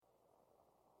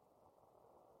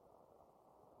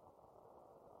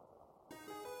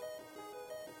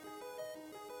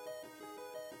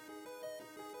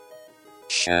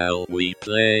Shall we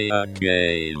play a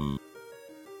game?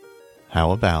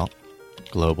 How about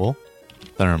global,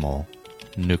 thermal,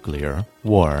 nuclear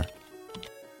war?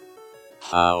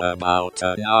 How about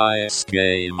a nice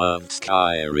game of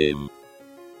Skyrim?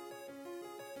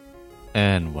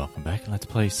 And welcome back. Let's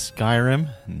play Skyrim.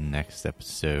 Next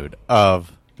episode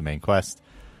of the main quest.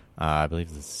 I believe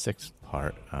it's the sixth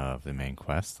part of the main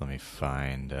quest. Let me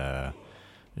find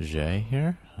Jay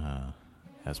here. I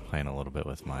was playing a little bit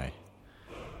with my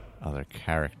other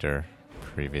character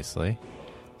previously.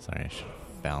 Sorry, I should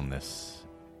have found this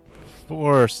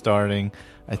before starting.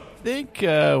 I think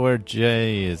where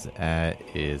Jay is at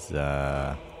is...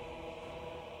 there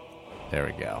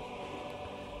we go.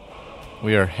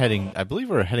 We are heading... I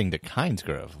believe we're heading to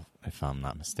Kynesgrove, if I'm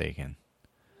not mistaken.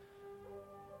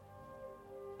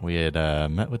 We had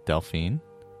met with Delphine,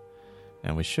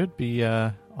 and we should be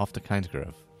off to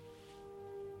Kynesgrove.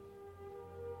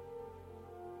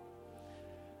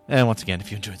 And once again,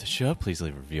 if you enjoyed the show, please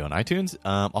leave a review on iTunes.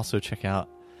 Also, check out,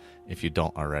 if you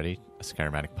don't already, a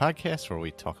Skyrimatic podcast where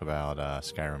we talk about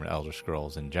Skyrim and Elder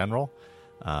Scrolls in general.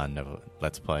 No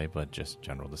Let's Play, but just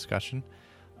general discussion.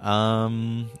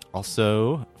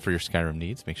 Also, for your Skyrim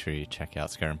needs, make sure you check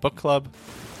out Skyrim Book Club,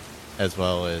 as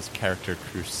well as Character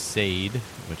Crusade,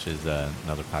 which is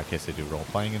another podcast. They do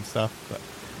role-playing and stuff.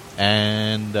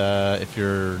 And if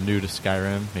you're new to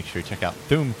Skyrim, make sure you check out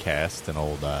Doomcast, an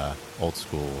old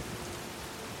school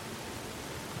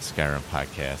Skyrim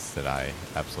podcast that I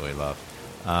absolutely love.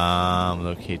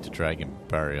 Locate the Dragon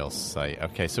Burial Site.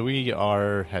 Okay, so we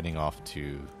are heading off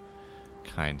to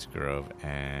Kynesgrove,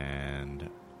 and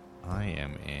I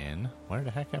am in... Where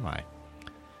the heck am I?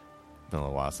 Been a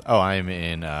little while. Oh, I am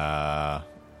in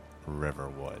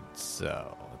Riverwood.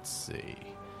 So, let's see.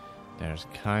 There's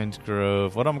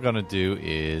Kynesgrove. What I'm going to do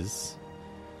is...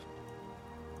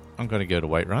 I'm going to go to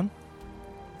Whiterun.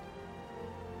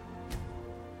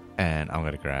 And I'm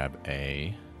going to grab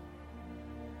a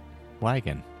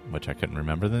wagon, which I couldn't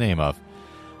remember the name of.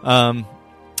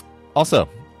 Also,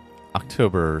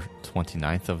 October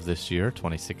 29th of this year,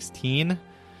 2016,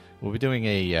 we'll be doing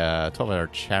a 12-hour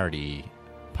charity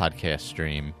podcast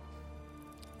stream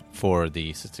for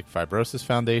the Cystic Fibrosis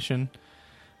Foundation.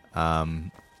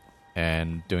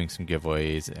 And doing some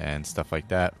giveaways and stuff like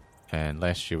that. And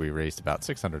last year we raised about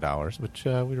 $600, which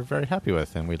we were very happy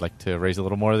with, and we'd like to raise a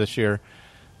little more this year.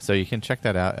 So you can check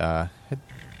that out.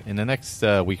 In the next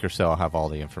week or so, I'll have all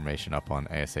the information up on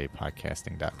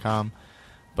asapodcasting.com.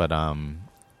 But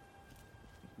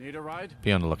need a ride?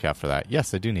 Be on the lookout for that.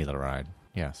 Yes, I do need a ride.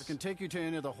 Yes. I can take you to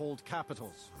any of the hold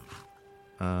capitals.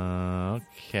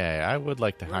 Okay, I would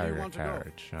like to hire a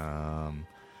carriage.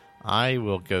 I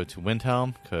will go to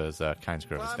Windhelm, because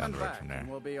Kynesgrove is down the road from there.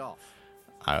 We'll be off.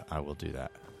 I will do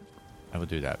that. I will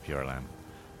do that, Pure Lamb.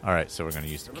 All right, so we're going to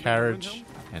use the carriage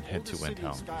and head to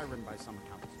Windhelm. Skyrim by some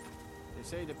accounts. They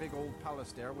say the big old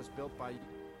palace there was built by...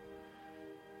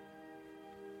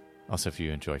 Also, if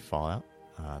you enjoy Fallout,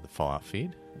 the Fallout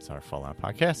feed, it's our Fallout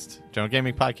podcast, General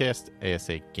Gaming Podcast,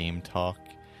 ASA Game Talk,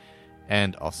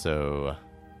 and also...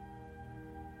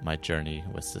 my journey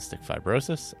with cystic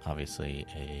fibrosis, obviously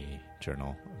a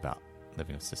journal about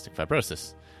living with cystic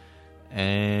fibrosis.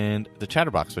 And the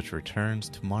Chatterbox, which returns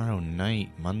tomorrow night,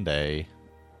 Monday,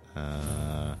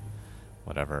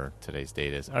 whatever today's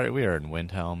date is. All right, we are in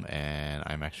Windhelm, and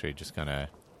I'm actually just going to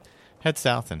head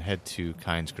south and head to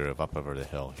Kynesgrove up over the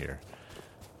hill here.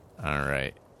 All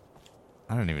right.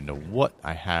 I don't even know what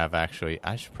I have, actually.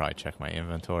 I should probably check my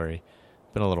inventory.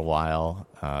 Been a little while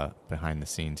behind the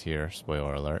scenes here.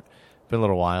 Spoiler alert. Been a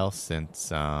little while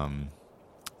since I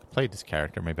played this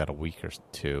character, maybe about a week or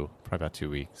two. Probably about 2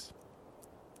 weeks.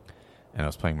 And I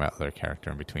was playing my other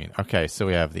character in between. Okay, so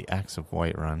we have the Axe of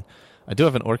Whiterun. I do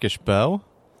have an Orcish bow.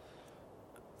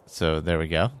 So there we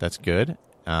go. That's good.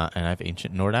 And I have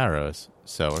Ancient Nord arrows.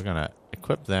 So we're going to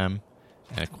equip them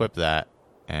and equip that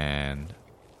and...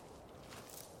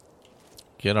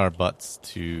 get our butts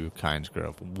to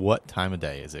Kynesgrove. What time of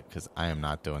day is it? Because I am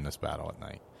not doing this battle at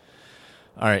night.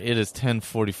 All right, it is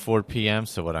 10:44 p.m.,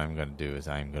 so what I'm going to do is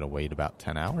I'm going to wait about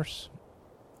 10 hours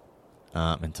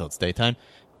until it's daytime.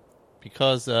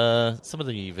 Because some of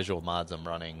the visual mods I'm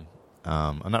running,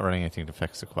 I'm not running anything to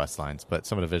fix the quest lines, but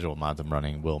some of the visual mods I'm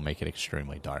running will make it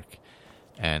extremely dark.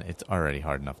 And it's already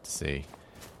hard enough to see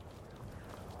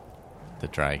the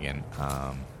dragon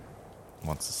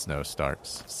once the snow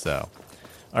starts. So...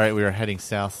 all right, we are heading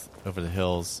south over the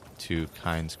hills to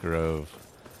Kynesgrove.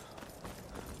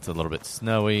 It's a little bit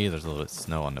snowy. There's a little bit of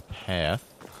snow on the path.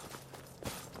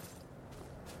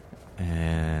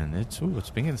 And it's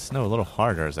beginning to snow a little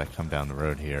harder as I come down the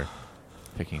road here.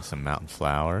 Picking some mountain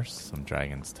flowers, some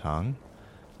dragon's tongue.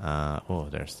 Oh,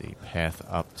 there's the path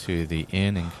up to the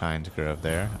inn in Kinds Grove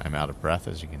there. I'm out of breath,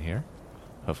 as you can hear.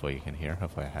 Hopefully you can hear.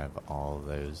 Hopefully I have all of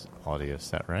those audio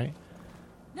set right.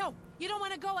 No, you don't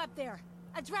want to go up there.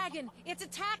 A dragon, it's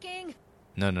attacking.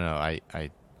 No. I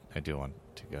do want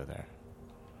to go there.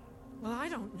 Well, I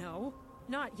don't know.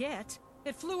 Not yet.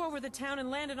 It flew over the town and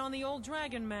landed on the old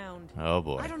dragon mound. Oh,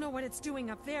 boy. I don't know what it's doing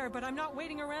up there, but I'm not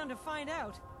waiting around to find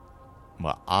out.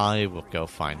 Well, I will go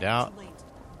find out.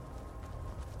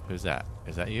 Who's that?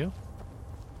 Is that you?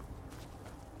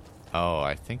 Oh,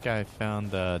 I think I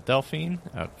found Delphine.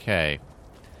 Okay.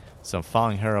 So I'm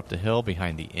following her up the hill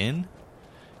behind the inn.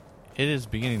 It is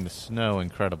beginning to snow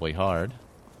incredibly hard.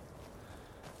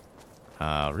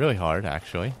 Really hard,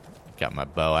 actually. Got my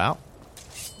bow out.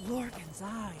 Lorcan's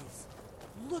eyes.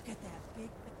 Look at that big...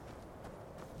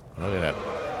 Look at that.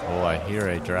 Oh, I hear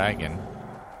a dragon.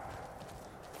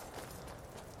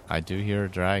 I do hear a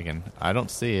dragon. I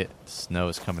don't see it. Snow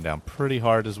is coming down pretty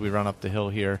hard as we run up the hill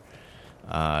here.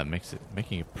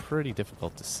 Making it pretty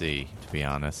difficult to see, to be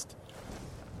honest.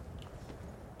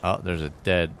 Oh, there's a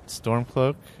dead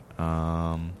Stormcloak.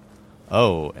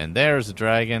 Oh, and there's a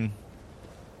dragon.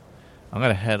 I'm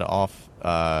going to head off.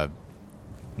 I'm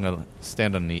going to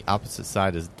stand on the opposite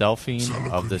side as Delphine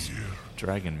of this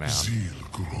dragon mound.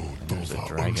 And there's a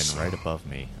dragon right above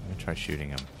me. I'm going to try shooting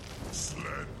him.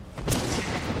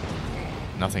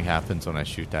 Nothing happens when I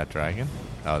shoot that dragon.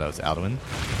 Oh, that was Alduin.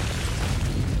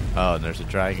 Oh, and there's a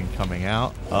dragon coming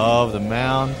out of the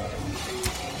mound.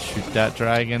 Shoot that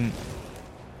dragon.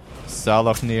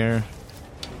 Saloknir.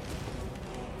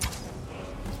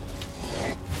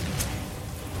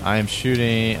 I am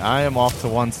shooting. I am off to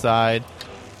one side,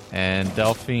 and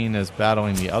Delphine is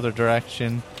battling the other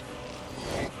direction.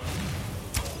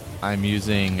 I'm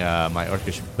using my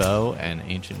Orcish bow and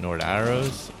Ancient Nord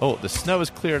arrows. Oh, the snow is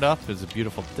cleared up. It's a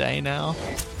beautiful day now.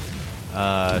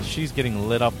 She's getting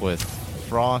lit up with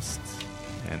frost,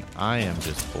 and I am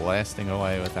just blasting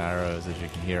away with arrows, as you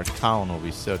can hear. Colin will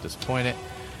be so disappointed.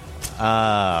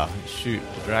 Shoot,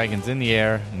 the dragon's in the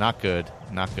air. Not good.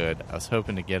 Not good. I was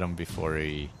hoping to get him before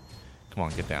he... Come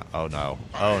on, get down. Oh, no.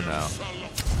 Oh, no.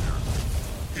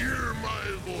 Hear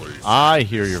my voice. I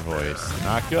hear your voice.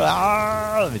 Not good.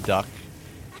 Ah, let me duck.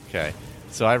 Okay.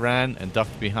 So I ran and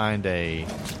ducked behind a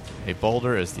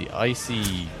boulder as the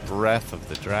icy breath of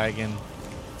the dragon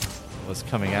was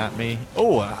coming at me.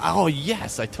 Oh,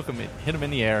 yes. I took him, hit him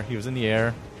in the air. He was in the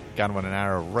air. Got him with an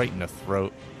arrow right in the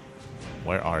throat.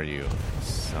 Where are you?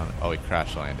 Oh, he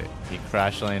crash landed. He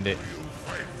crash landed.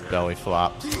 Belly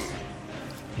flopped.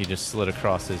 He just slid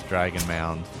across his dragon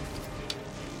mound.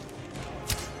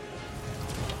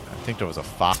 I think there was a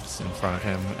fox in front of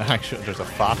him. Actually, there's a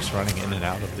fox running in and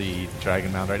out of the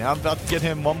dragon mound right now. I'm about to get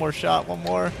him. One more shot. One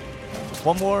more.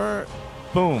 One more.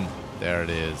 Boom. There it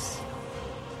is.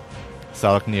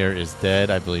 Saloknir is dead.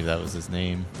 I believe that was his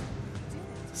name.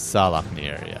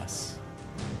 Saloknir, yes.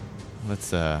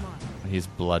 Let's, he's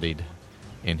bloodied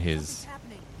in his...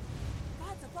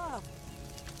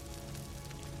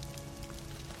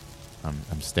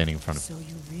 I'm standing in front of... So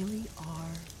you really are...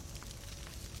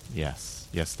 Yes.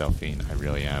 Yes, Delphine, I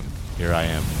really am. Here I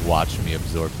am. Watch me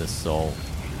absorb this soul.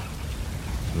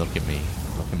 Look at me.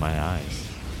 Look in my eyes.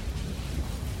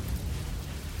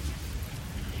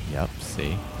 Yep,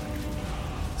 see?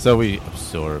 So we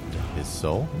absorbed his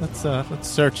soul. Let's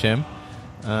search him.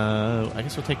 I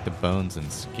guess we'll take the bones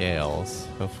and scales.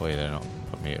 Hopefully they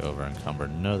don't put me over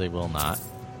encumbered. No, they will not.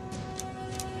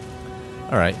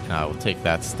 Alright, we'll take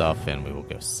that stuff and we will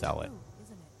go sell it.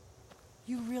 Isn't it?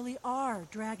 You really are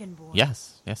Dragonborn.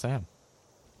 Yes, I am.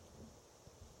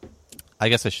 I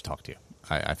guess I should talk to you.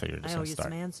 I thought you were just I owe going to you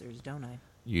start. some answers, don't I?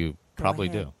 You Go probably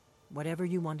ahead. do. Whatever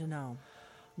you want to know.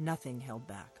 Nothing held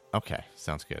back. Okay,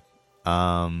 sounds good.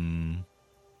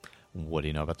 What do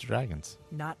you know about the dragons?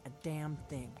 Not a damn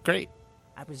thing. Great.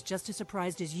 I was just as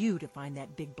surprised as you to find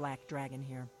that big black dragon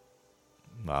here.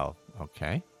 Well,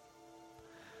 okay.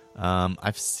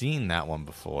 I've seen that one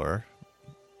before.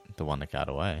 The one that got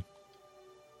away.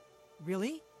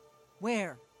 Really?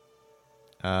 Where?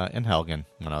 In Helgen,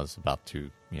 when I was about to,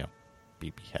 be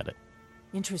beheaded.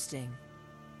 Interesting.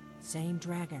 Same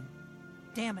dragon.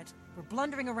 Damn it. We're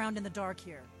blundering around in the dark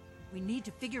here. We need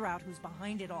to figure out who's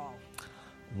behind it all.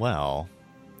 Well,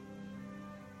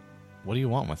 what do you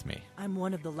want with me? I'm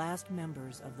one of the last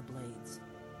members of the Blades.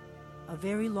 A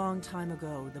very long time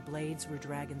ago, the Blades were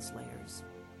dragon slayers,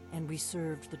 and we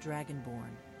served the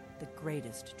Dragonborn, the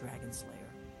greatest dragon slayer.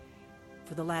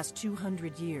 For the last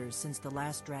 200 years since the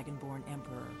last Dragonborn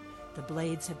Emperor, the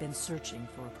Blades have been searching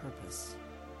for a purpose.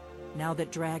 Now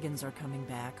that dragons are coming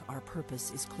back, our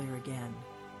purpose is clear again.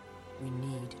 We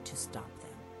need to stop them.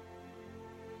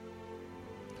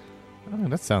 Oh,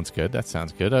 that sounds good. That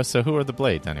sounds good. So who are the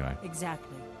Blades, anyway?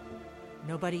 Exactly.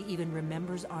 Nobody even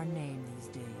remembers our name these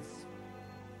days.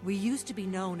 We used to be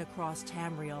known across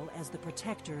Tamriel as the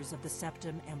protectors of the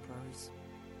Septim Emperors.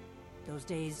 Those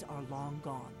days are long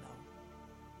gone, though.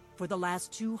 For the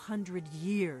last 200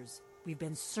 years, we've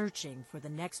been searching for the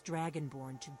next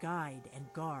Dragonborn to guide and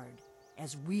guard,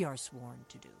 as we are sworn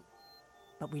to do.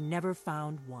 But we never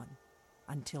found one,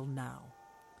 until now.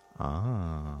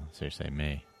 Ah, so you're saying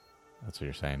me. That's what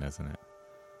you're saying, isn't it?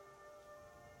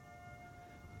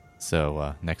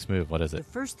 So, next move, what is The it?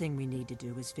 first thing we need to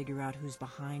do is figure out who's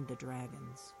behind the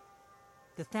dragons.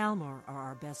 The Thalmor are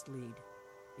our best lead.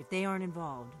 If they aren't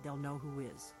involved, they'll know who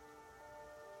is.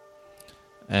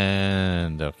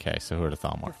 And, okay, so who are the The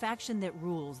Thalmor? faction that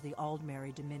rules the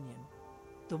Aldmeri Dominion.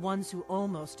 The ones who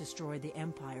almost destroyed the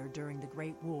Empire during the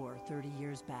Great War 30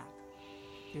 years back.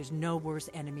 There's no worse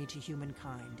enemy to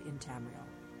humankind in Tamriel.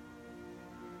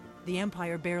 The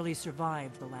Empire barely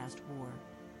survived the last war.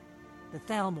 The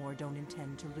Thalmor don't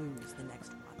intend to lose the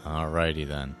next one. Alrighty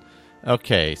then.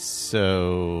 Okay,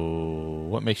 so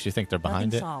what makes you think they're behind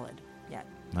Nothing it? solid yet.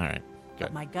 Alright, good.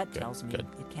 But my gut good, tells me good.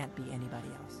 it can't be anybody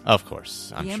else. Of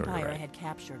course, I'm The sure Empire you're right. had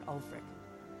captured Ulfric.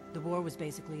 The war was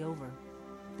basically over.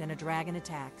 Then a dragon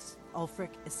attacks,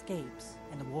 Ulfric escapes,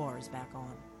 and the war is back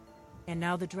on. And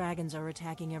now the dragons are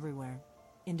attacking everywhere,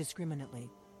 indiscriminately.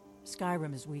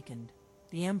 Skyrim is weakened.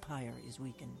 The Empire is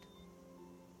weakened.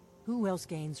 Who else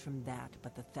gains from that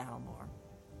but the Thalmor?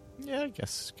 Yeah, I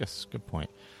guess good point.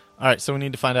 Alright, so we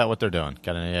need to find out what they're doing.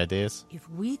 Got any ideas? If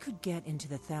we could get into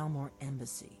the Thalmor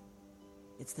embassy,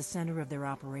 it's the center of their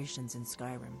operations in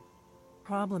Skyrim.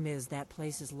 Problem is, that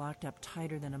place is locked up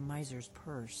tighter than a miser's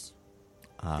purse.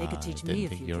 They could teach me a didn't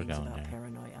think few you were things going about there.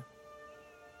 paranoia.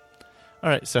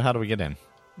 Alright, so how do we get in?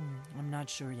 I'm not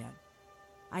sure yet.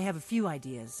 I have a few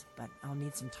ideas, but I'll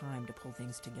need some time to pull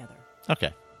things together.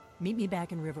 Okay, Meet me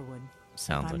back in Riverwood.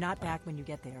 sounds If like I'm not a plan. back when you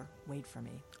get there, wait for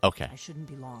me. Okay, I shouldn't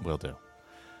be long. will do.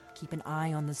 Keep an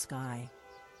eye on the sky.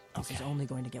 This is Okay. only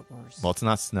going to get worse. Well, it's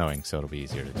not snowing, so it'll be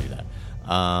easier to do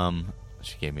that.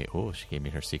 She gave me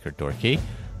her secret door key.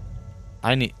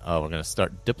 We're gonna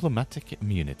start diplomatic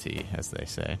immunity, as they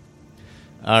say.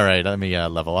 All right, let me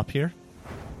level up here.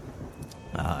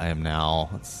 I am now,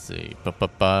 let's see,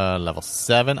 level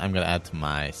 7. I'm gonna add to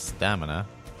my stamina.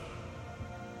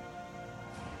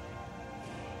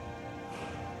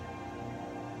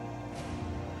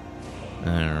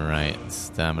 Alright,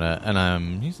 stamina. And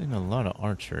I'm using a lot of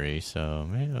archery, so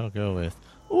maybe I'll go with...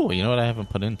 Oh, you know what I haven't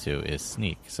put into is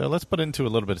sneak. So let's put into a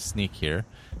little bit of sneak here.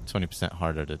 20%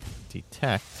 harder to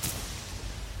detect.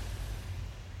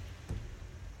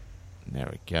 There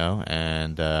we go.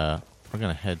 And we're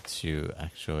going to head to,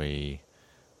 actually...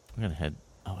 We're going to head...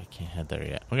 Oh, I can't head there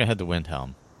yet. We're going to head to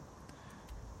Windhelm.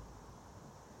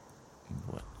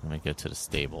 Let me go to the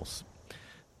stables.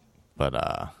 But,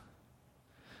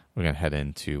 we're going to head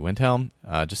into Windhelm,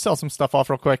 just sell some stuff off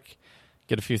real quick,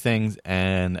 get a few things,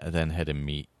 and then head and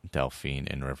meet Delphine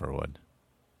in Riverwood.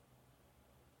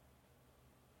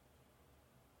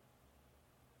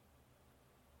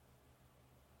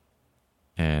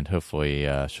 And hopefully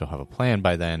she'll have a plan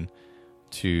by then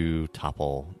to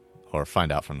topple or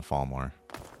find out from the Thalmor.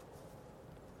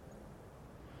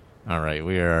 All right,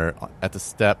 we are at the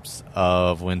steps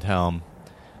of Windhelm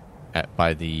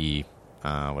by the,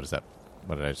 what is that?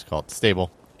 What did I just call it?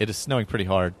 Stable. It is snowing pretty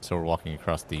hard, so we're walking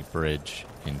across the bridge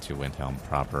into Windhelm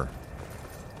proper.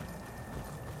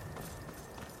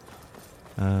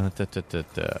 Alright,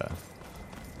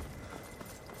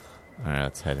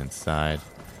 let's head inside.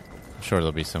 I'm sure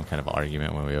there'll be some kind of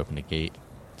argument when we open the gate.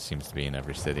 Seems to be in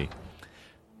every city.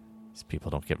 These people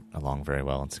don't get along very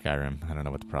well in Skyrim. I don't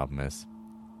know what the problem is.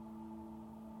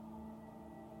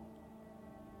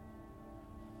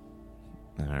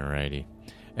 Alrighty.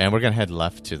 And we're going to head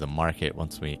left to the market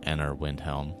once we enter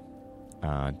Windhelm.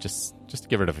 Just to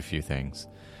get rid of a few things.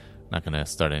 Not going to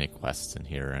start any quests in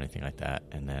here or anything like that.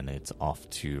 And then it's off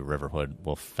to Riverwood.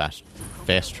 We'll fast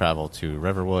travel to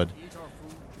Riverwood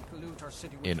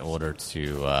in order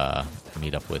to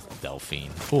meet up with Delphine.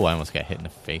 Oh, I almost got hit in the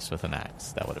face with an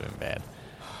axe. That would have been bad.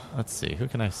 Let's see. Who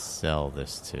can I sell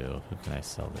this to?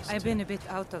 I've been a bit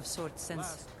out of sorts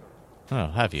since Oh,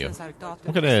 have you? our daughter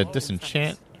We're going to was old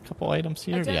disenchant a couple items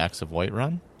here. The Axe of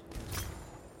Whiterun.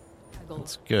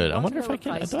 That's good. I wonder if I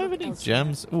can... Do I have any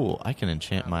gems? Ooh, I can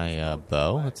enchant my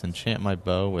bow. Let's enchant my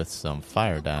bow with some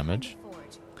fire damage.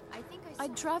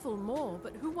 I'd travel more,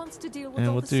 but who wants to deal with And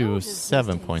all we'll the do soldiers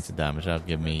 7 these points days? of damage. That'll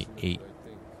give me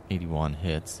 81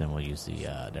 hits. And we'll use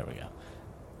the... there we go.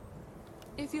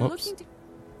 If you're Whoops. looking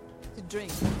to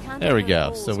drink, you can There we have go.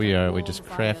 bowls So we with just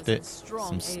warm fires crafted and strong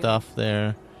some ale. stuff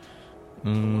there.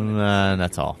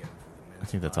 That's all. I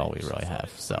think that's all we really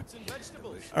have. So,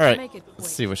 all right,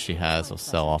 let's see what she has. We'll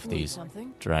sell off these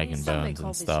dragon bones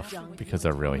and stuff because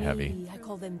they're really heavy. I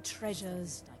call them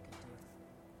treasures.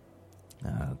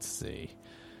 Let's see.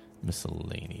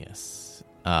 Miscellaneous.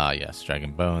 Yes,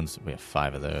 dragon bones. We have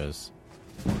 5 of those.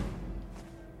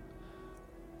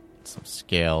 Some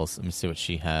scales. Let me see what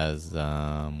she has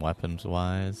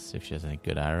weapons-wise. See if she has any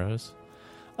good arrows.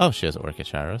 Oh, she has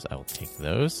orcish arrows. I will take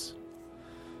those.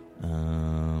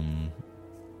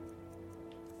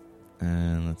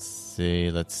 And let's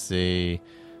see.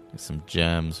 Some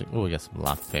gems. Oh, we got some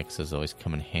lockpicks. Those always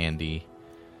come in handy.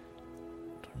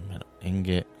 Metal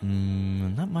ingot.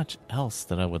 Not much else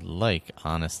that I would like,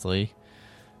 honestly.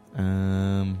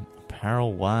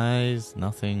 Apparel-wise,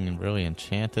 nothing really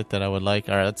enchanted that I would like.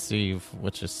 All right, let's see.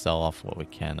 Let's just sell off what we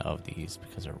can of these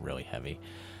because they're really heavy.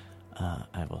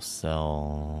 I will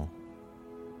sell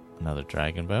another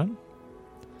dragon bone,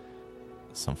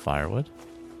 some firewood,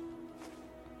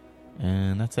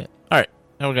 and that's it. All right,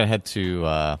 now we're going to head to...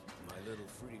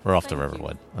 we're off to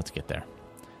Riverwood. Let's get there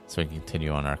so we can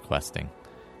continue on our questing.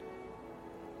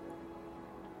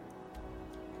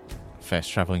 Fast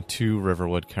traveling to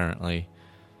Riverwood currently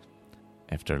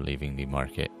after leaving the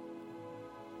market.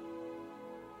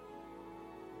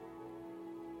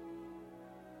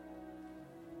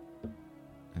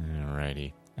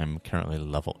 Alrighty. I'm currently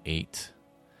level 8.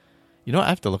 You know what? I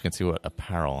have to look and see what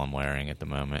apparel I'm wearing at the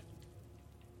moment.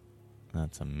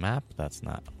 That's a map. That's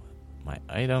not my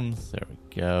items. There we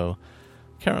go.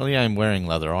 Currently I'm wearing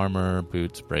leather armor,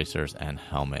 boots, bracers, and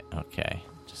helmet. Okay.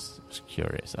 Just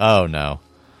curious. Oh no.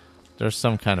 There's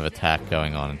some kind of attack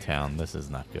going on in town. This is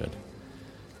not good.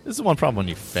 This is one problem when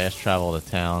you fast travel to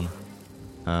town.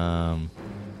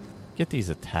 Get these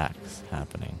attacks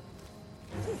happening.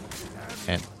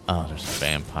 And, oh, there's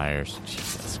vampires.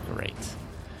 Jesus, great.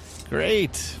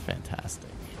 Great.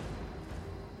 Fantastic.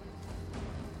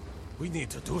 We need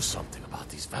to do something about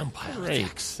these vampire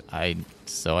attacks.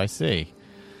 So I see.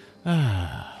 All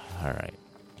right.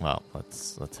 Well,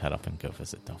 let's head up and go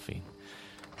visit Delphine.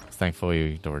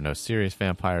 Thankfully, there were no serious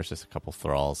vampires, just a couple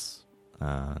thralls.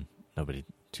 Nobody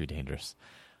too dangerous.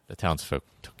 The townsfolk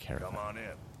took care of them. Come on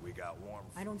in. We got warm.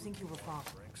 I don't think you were far.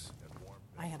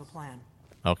 I have a plan.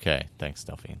 Okay, thanks,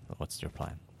 Delphine. What's your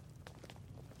plan?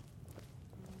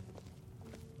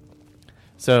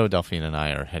 So Delphine and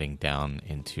I are heading down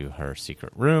into her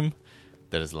secret room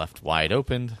that is left wide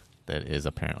open. That is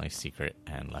apparently secret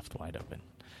and left wide open.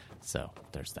 So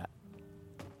there's that.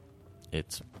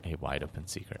 It's a wide open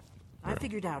secret room. I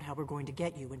figured out how we're going to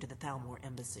get you into the Thalmor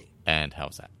embassy. And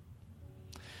how's that?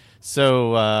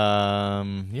 So,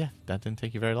 yeah, that didn't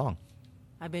take you very long.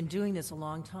 I've been doing this a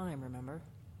long time, remember?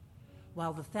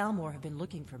 While the Thalmor have been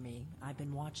looking for me, I've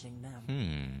been watching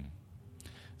them.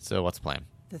 So what's the plan?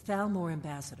 The Thalmor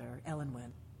ambassador,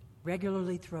 Elenwen,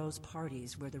 regularly throws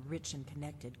parties where the rich and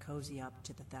connected cozy up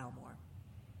to the Thalmor.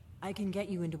 I can get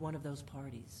you into one of those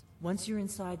parties. Once you're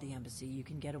inside the embassy, you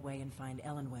can get away and find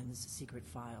Elenwen's secret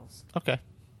files. Okay.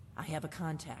 I have a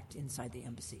contact inside the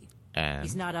embassy. And?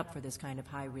 He's not up for this kind of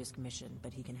high-risk mission,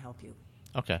 but he can help you.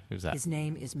 Okay, who's that? His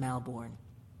name is Malborn.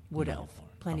 Wood Elf.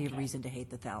 Plenty of Okay. reason to hate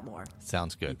the Thalmor.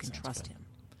 Sounds good. You can trust him.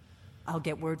 I'll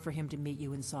get word for him to meet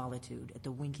you in Solitude at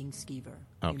the Winking Skeever.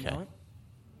 Okay. You know it?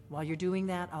 While you're doing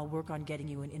that, I'll work on getting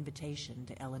you an invitation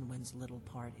to Elenwen's little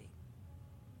party.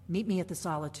 Meet me at the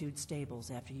Solitude stables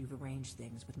after you've arranged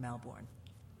things with Malborn.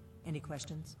 Any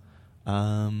questions?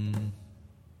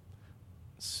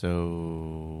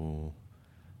 So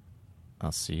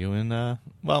I'll see you in,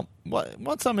 well,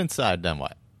 once I'm inside, then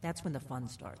what? That's when the fun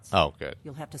starts. Oh, good.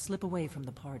 You'll have to slip away from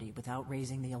the party without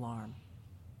raising the alarm.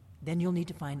 Then you'll need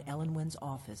to find Elenwen's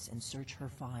office and search her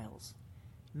files.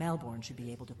 Malborn should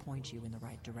be able to point you in the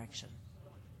right direction.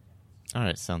 All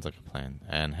right, sounds like a plan.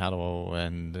 And how do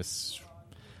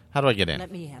I get in?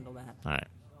 Let me handle that. All right.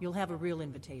 You'll have a real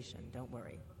invitation, don't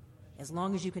worry. As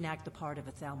long as you can act the part of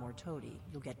a Thalmor toady,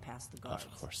 you'll get past the guards.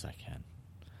 Of course I can.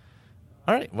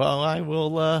 All right, well,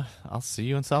 I'll see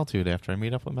you in Solitude after I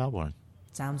meet up with Malborn.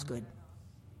 Sounds good.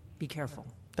 Be careful.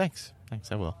 Thanks,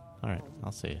 I will. All right,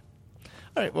 I'll see you.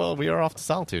 All right, well, we are off to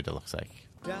Solitude, it looks like.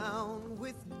 Down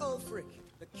with Ulfric,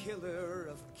 the killer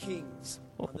of kings.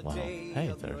 Oh, On the wow. day Hey,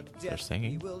 of they're your death,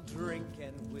 singing. We will drink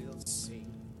and we'll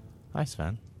sing. Hi,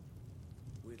 Sven.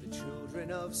 We're the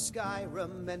children of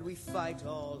Skyrim, and we fight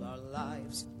all our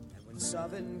lives. And when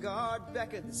Sovngarde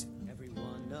beckons, every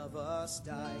one of us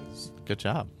dies. Good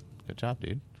job,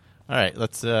 dude. All right,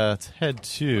 let's head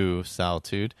to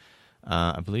Solitude.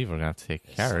 I believe we're gonna have to take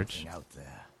a carriage. Out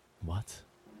there. What?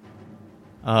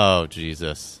 Oh,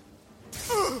 Jesus.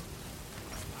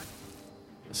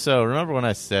 So remember when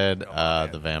I said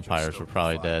the vampires were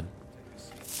probably dead?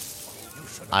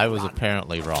 I was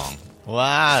apparently wrong.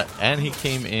 Wow! And he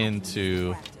came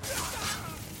into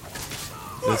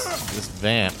this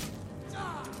vamp.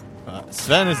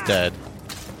 Sven is dead.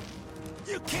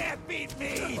 You can't beat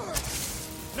me.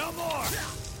 No more.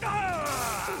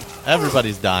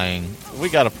 Everybody's dying. We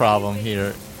got a problem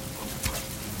here.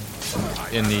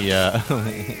 In the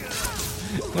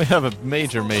we have a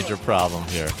major problem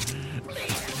here.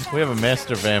 We have a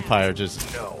master vampire just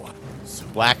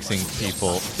waxing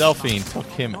people. Delphine took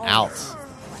him out.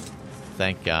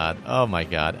 Thank God. Oh my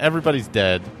God. Everybody's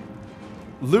dead.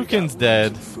 Lucan's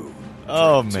dead.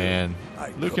 Oh man.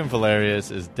 Lucan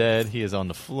Valerius is dead. He is on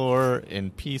the floor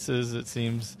in pieces, it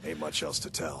seems. Ain't much else to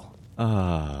tell.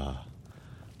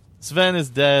 Sven is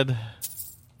dead.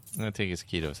 I'm going to take his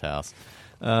key to his house.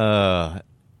 And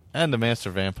the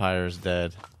master vampire is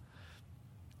dead.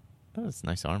 Oh, that's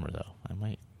nice armor, though. I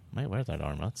might wear that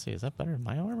armor. Let's see. Is that better than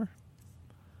my armor?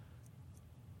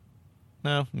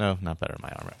 No, not better than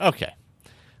my armor. Okay.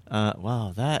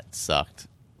 Wow, that sucked.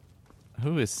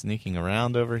 Who is sneaking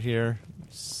around over here?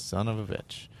 Son of a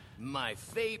bitch. My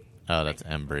fate. Oh, that's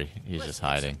Embry. He's just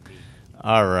hiding.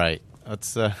 All right.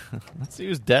 Let's see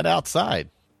who's dead outside.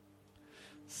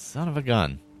 Son of a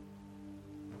gun.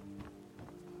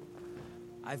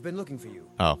 I've been looking for you.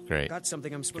 Oh, great. Got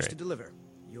something I'm supposed to deliver.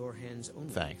 Your hands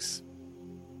only. Thanks.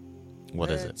 What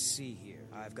is it? Let's see here.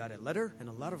 I've got a letter and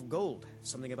a lot of gold.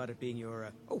 Something about it being your,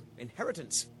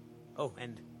 inheritance. Oh,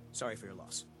 and sorry for your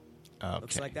loss. Okay.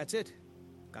 Looks like that's it.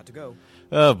 Got to go.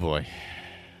 Oh, boy.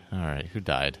 All right. Who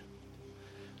died?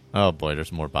 Oh, boy.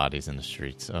 There's more bodies in the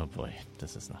streets. Oh, boy.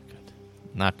 This is not good.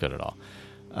 Not good at all.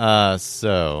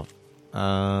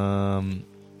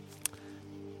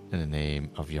 In the name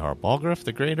of Jarl Balgruuf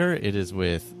the Greater, it is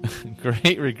with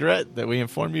great regret that we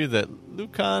inform you that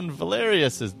Lucan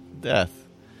Valerius' death.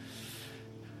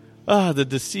 The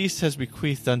deceased has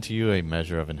bequeathed unto you a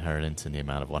measure of inheritance in the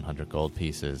amount of 100 gold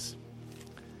pieces.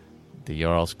 The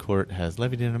Jarl's court has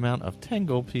levied an amount of 10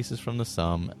 gold pieces from the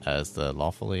sum as the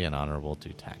lawfully and honorable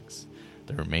due tax.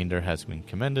 The remainder has been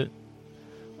commended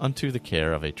unto the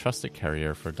care of a trusted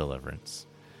carrier for deliverance.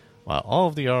 While all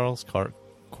of the Jarl's court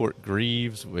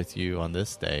grieves with you on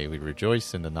this day, we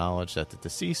rejoice in the knowledge that the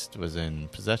deceased was in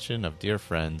possession of dear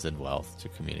friends and wealth to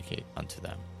communicate unto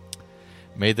them.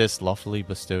 May this lawfully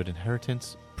bestowed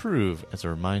inheritance prove as a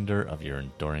reminder of your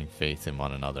enduring faith in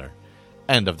one another,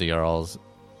 and of the Jarl's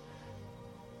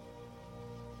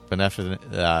beneficent,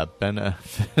 I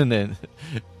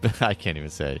can't even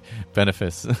say,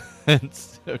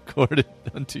 beneficence accorded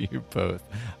unto you both.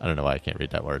 I don't know why I can't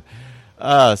read that word.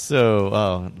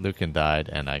 Lucan died,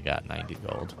 and I got 90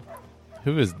 gold.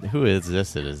 Who is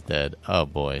this that is dead? Oh,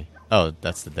 boy. Oh,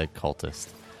 that's the dead cultist.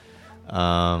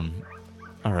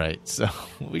 All right, so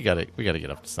we gotta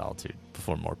get up to Solitude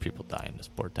before more people die in this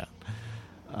poor town.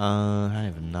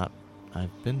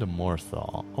 I've been to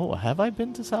Morthal. Oh, have I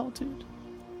been to Solitude?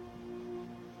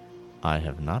 I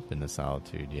have not been to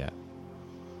Solitude yet.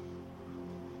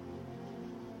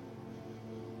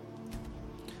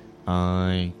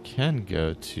 I can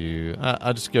go to...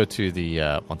 I'll just go to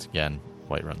the, once again,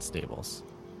 Whiterun Stables.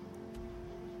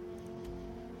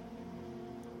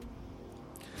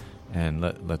 And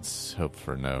let's hope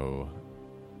for no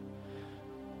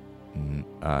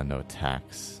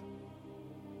attacks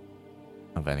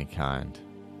of any kind.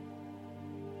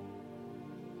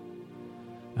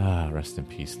 Rest in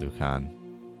peace, Lucan.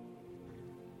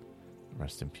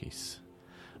 Rest in peace.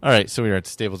 All right, so we are at the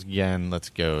stables again. Let's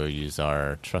go use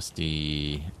our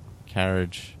trusty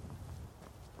carriage.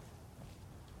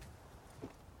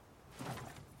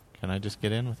 Can I just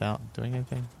get in without doing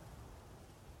anything?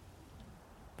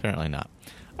 Apparently not.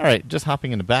 All right, just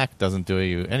hopping in the back doesn't do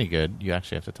you any good. You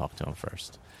actually have to talk to him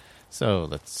first. So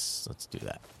let's do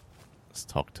that. Let's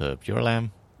talk to Pure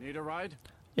Lamb. Need a ride?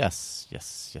 Yes,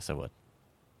 I would.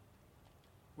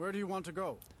 Where do you want to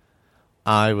go?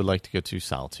 I would like to go to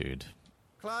Solitude.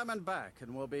 Climb and back,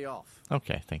 and we'll be off.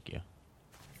 Okay, thank you.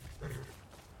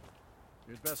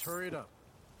 You'd best hurry it up.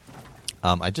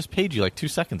 I just paid you like 2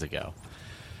 seconds ago.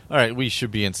 All right, we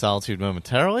should be in Solitude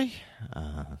momentarily.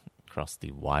 Across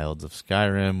the wilds of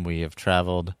Skyrim, we have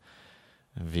traveled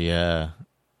via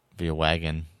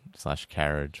wagon /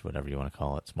 carriage, whatever you want to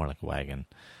call it. It's more like a wagon.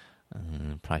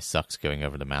 Probably sucks going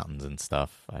over the mountains and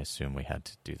stuff. I assume we had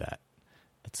to do that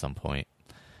at some point.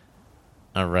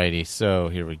 Alrighty, so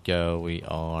here we go. We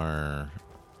are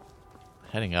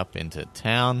heading up into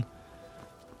town.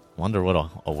 Wonder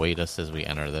what'll await us as we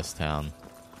enter this town.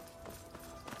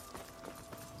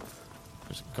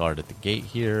 There's a guard at the gate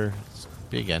here. It's a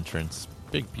big entrance.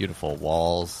 Big, beautiful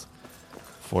walls.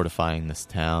 fortifying this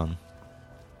town.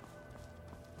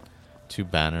 2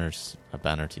 banners, a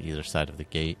banner to either side of the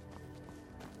gate.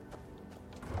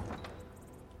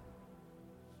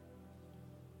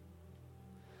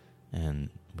 And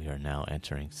we are now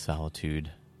entering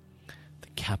Solitude, the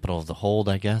capital of the Hold,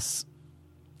 I guess,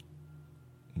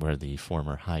 where the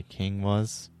former High King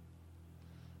was.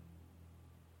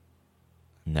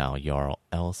 Now Jarl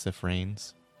Elisif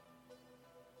reigns.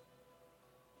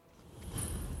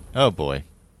 Oh boy.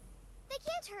 They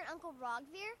can't hurt Uncle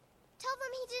Rogvir. Tell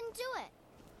them he didn't do it.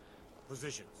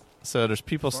 Positions. So there's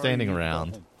people standing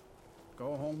around.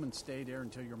 Go home and stay there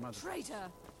until your mother... Traitor!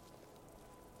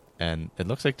 And it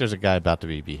looks like there's a guy about to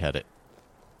be beheaded.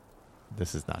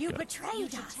 This is not You good.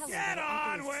 betrayed us! Get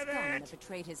on with it!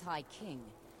 Betrayed his High King.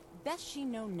 Best she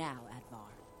know now,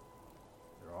 Advar.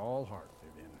 They're all heart,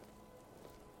 Vivian.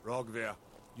 Rogver,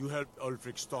 you helped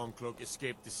Ulfric Stormcloak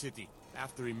escape the city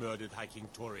after he murdered High King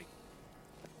Tori.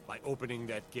 By opening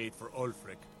that gate for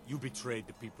Ulfric, you betrayed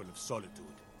the people of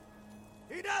Solitude.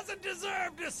 He doesn't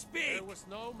deserve to speak! There was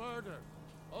no murder.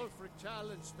 Ulfric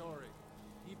challenged Tori.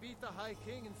 He beat the High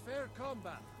King in fair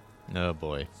combat. Oh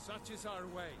boy. Such is our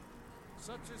way.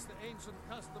 Such is the ancient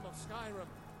custom of Skyrim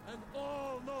and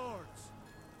all Nords.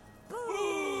 Boo!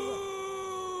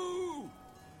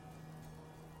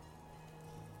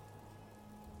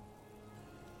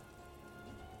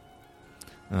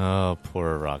 Oh,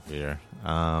 poor Rogvir.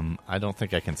 I don't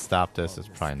think I can stop this. It's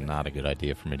probably not a good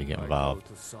idea for me to get involved.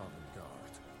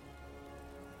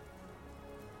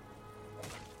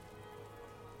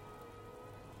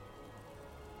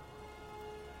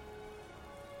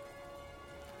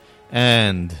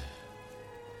 And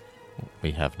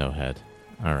we have no head.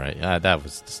 All right, that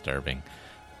was disturbing.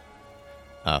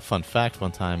 Fun fact,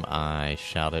 one time I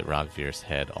shouted Rogvir's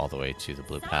head all the way to the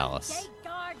Blue Palace.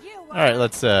 All right,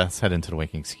 let's head into the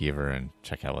Waking Skeever and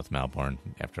check out what's Malborn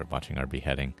after watching our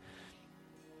beheading.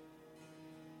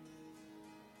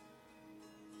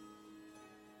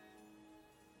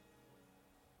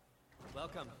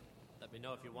 Welcome. Let me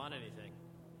know if you want anything.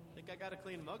 Think I got a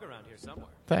clean mug around here somewhere.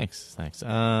 Thanks.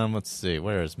 Let's see.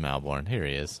 Where is Malborn? Here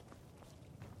he is.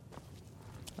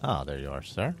 Oh, there you are,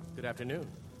 sir. Good afternoon.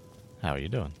 How are you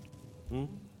doing? Hmm?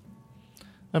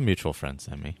 A mutual friend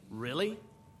sent me. Really?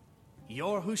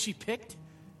 You're who she picked?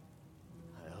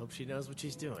 I hope she knows what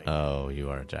she's doing. Oh, you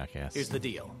are a jackass. Here's the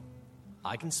deal.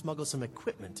 I can smuggle some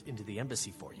equipment into the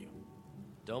embassy for you.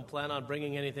 Don't plan on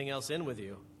bringing anything else in with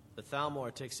you. The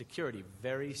Thalmor takes security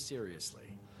very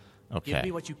seriously. Okay. Give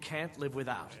me what you can't live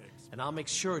without, and I'll make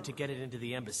sure to get it into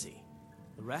the embassy.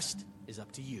 The rest is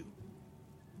up to you.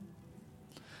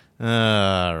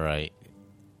 All right.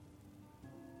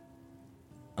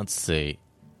 Let's see.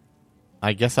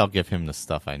 I guess I'll give him the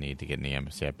stuff I need to get in the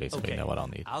embassy. I basically know what I'll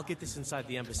need. I'll get this inside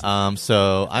the embassy.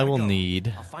 So I will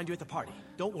need... I'll find you at the party.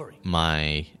 Don't worry.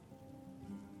 My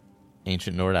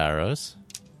Ancient Nord arrows,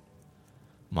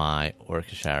 my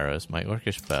Orcish arrows, my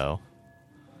Orcish bow.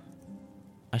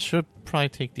 I should probably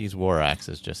take these war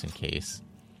axes just in case.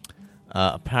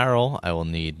 Apparel, I will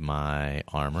need my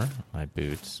armor, my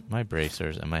boots, my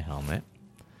bracers, and my helmet.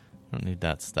 I don't need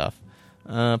that stuff.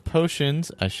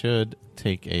 Potions, I should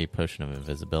take a potion of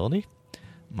invisibility.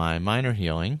 My minor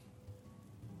healing.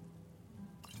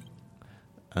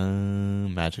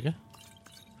 Magicka.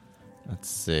 Let's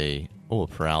see. Oh, a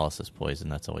paralysis poison.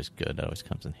 That's always good. That always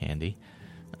comes in handy.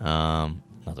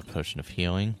 Another potion of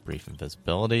healing. Brief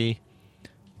invisibility.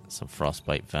 Some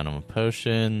frostbite venom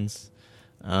potions.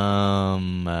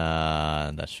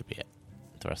 That should be it.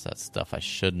 The rest of that stuff I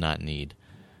should not need.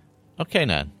 Okay,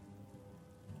 Ned.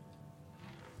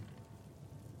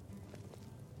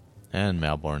 And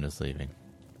Malborn is leaving.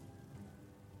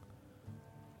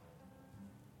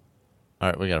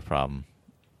 Alright, we got a problem.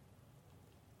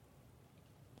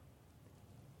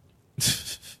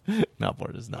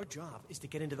 Malborn is not. Your job is to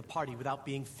get into the party without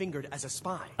being fingered as a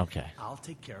spy. Okay. I'll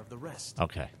take care of the rest.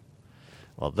 Okay.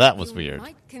 Well, that was weird.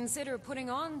 Might consider putting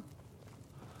on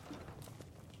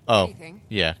Oh, anything.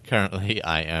 Yeah. Currently,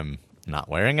 I am not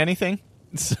wearing anything.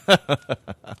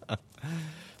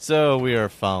 So we are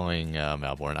following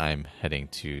Malborn. I'm heading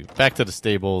back to the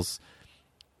stables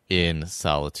in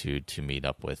Solitude to meet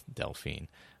up with Delphine.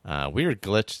 Weird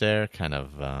glitch there, kind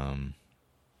of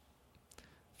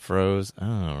froze. Oh,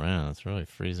 wow, it's really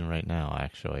freezing right now,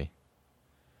 actually.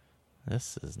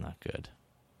 This is not good.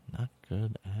 Not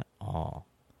good at all.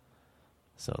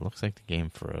 So it looks like the game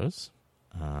froze.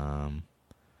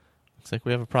 Looks like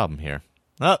we have a problem here.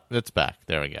 Oh, it's back.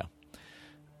 There we go.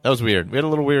 That was weird. We had a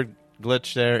little weird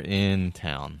glitch there in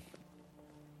town.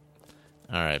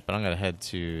 Alright, but I'm going to head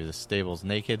to the stables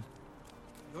naked.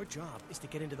 Your job is to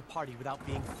get into the party without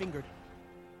being fingered.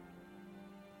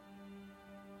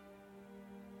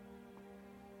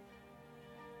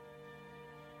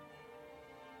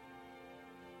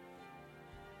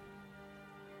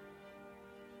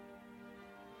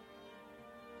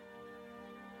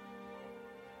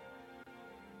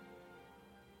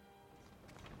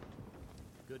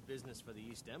 Good business for the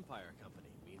East Empire Company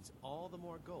means all the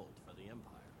more gold for the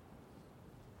Empire.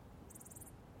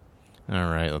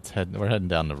 All right, we're heading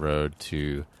down the road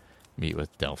to meet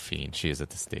with Delphine. She is at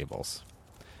the stables.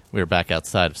 We are back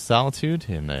outside of Solitude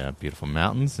in the beautiful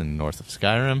mountains in north of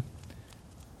Skyrim.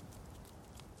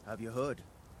 Have you heard?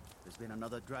 There's been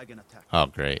another dragon attack. Oh,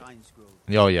 great.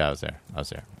 Oh, yeah, I was there.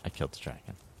 I killed the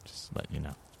dragon. Just letting you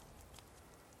know.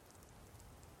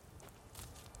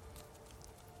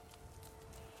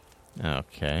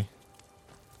 Okay.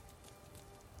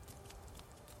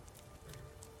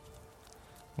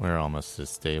 We're almost to the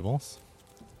stables.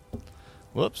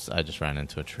 Whoops, I just ran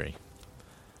into a tree.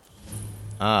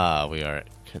 We are at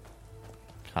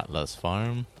Katla's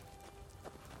farm.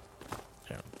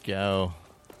 There we go.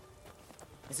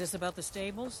 Is this about the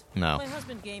stables? No. My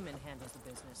husband Gaiman handles the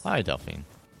business. Hi, Delphine.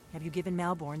 Have you given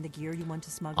Malborn the gear you want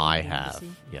to smuggle? I into the have.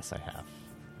 embassy? Yes, I have.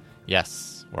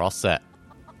 Yes, we're all set.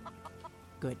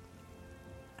 Good.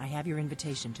 I have your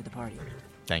invitation to the party.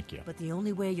 Thank you. But the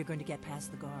only way you're going to get past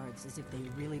the guards is if they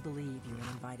really believe you're an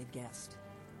invited guest.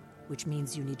 Which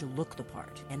means you need to look the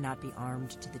part and not be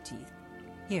armed to the teeth.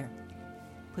 Here,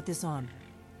 put this on.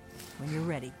 When you're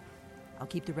ready, I'll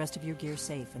keep the rest of your gear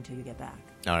safe until you get back.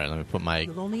 All right, let me put my...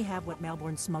 You'll only have what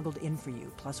Malborn smuggled in for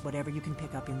you, plus whatever you can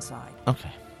pick up inside.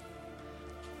 Okay.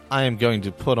 I am going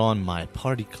to put on my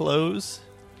party clothes.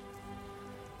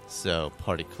 So,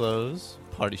 party clothes,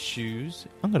 party shoes.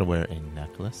 I'm going to wear a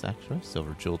necklace, actually.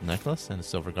 Silver jeweled necklace and a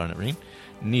silver garnet ring.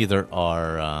 Neither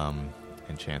are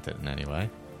enchanted in any way.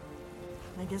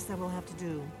 I guess that will have to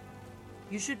do.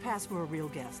 You should pass for a real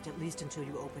guest, at least until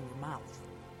you open your mouth.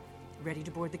 Ready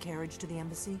to board the carriage to the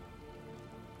embassy?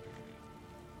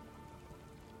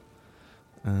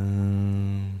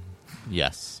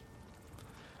 Yes.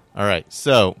 All right,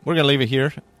 so we're going to leave it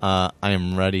here. I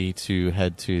am ready to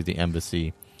head to the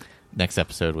embassy. Next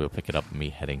episode, we'll pick it up with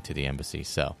me heading to the embassy.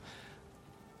 So,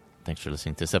 thanks for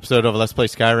listening to this episode of Let's Play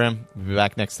Skyrim. We'll be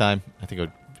back next time. I think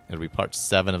it'll be part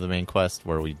 7 of the main quest,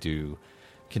 where we do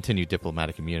continue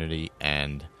diplomatic immunity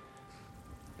and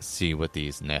see what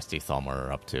these nasty Thalmor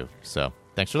are up to. So,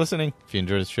 thanks for listening. If you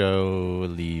enjoyed the show,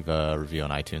 leave a review on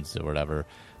iTunes or whatever.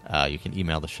 You can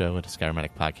email the show at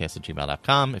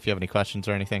skyrimaticpodcast@gmail.com if you have any questions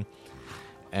or anything.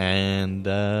 And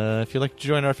if you'd like to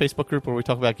join our Facebook group where we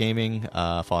talk about gaming,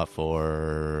 Fallout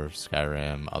 4,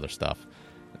 Skyrim, other stuff,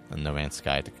 and No Man's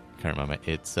Sky at the current moment,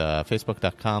 it's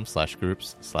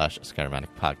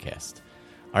facebook.com/groups/skyrimaticpodcast.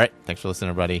 All right, thanks for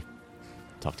listening, everybody.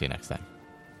 Talk to you next time.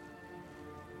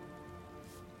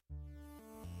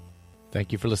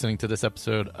 Thank you for listening to this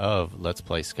episode of Let's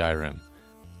Play Skyrim.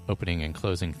 Opening and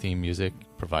closing theme music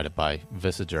provided by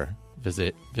Visager.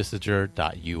 Visit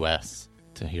visager.us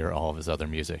to hear all of his other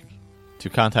music. To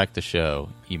contact the show,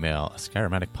 email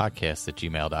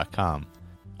skyrimaticpodcast@gmail.com.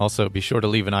 Also, be sure to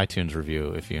leave an iTunes review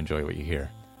if you enjoy what you hear.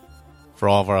 For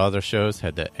all of our other shows,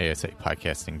 head to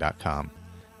asapodcasting.com,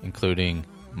 including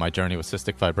My Journey with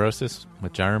Cystic Fibrosis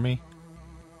with Jeremy,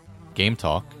 Game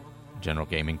Talk, General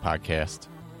Gaming Podcast,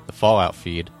 the Fallout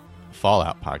Feed,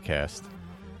 Fallout Podcast,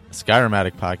 a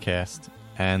Skyrimatic Podcast,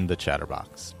 and the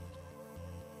Chatterbox.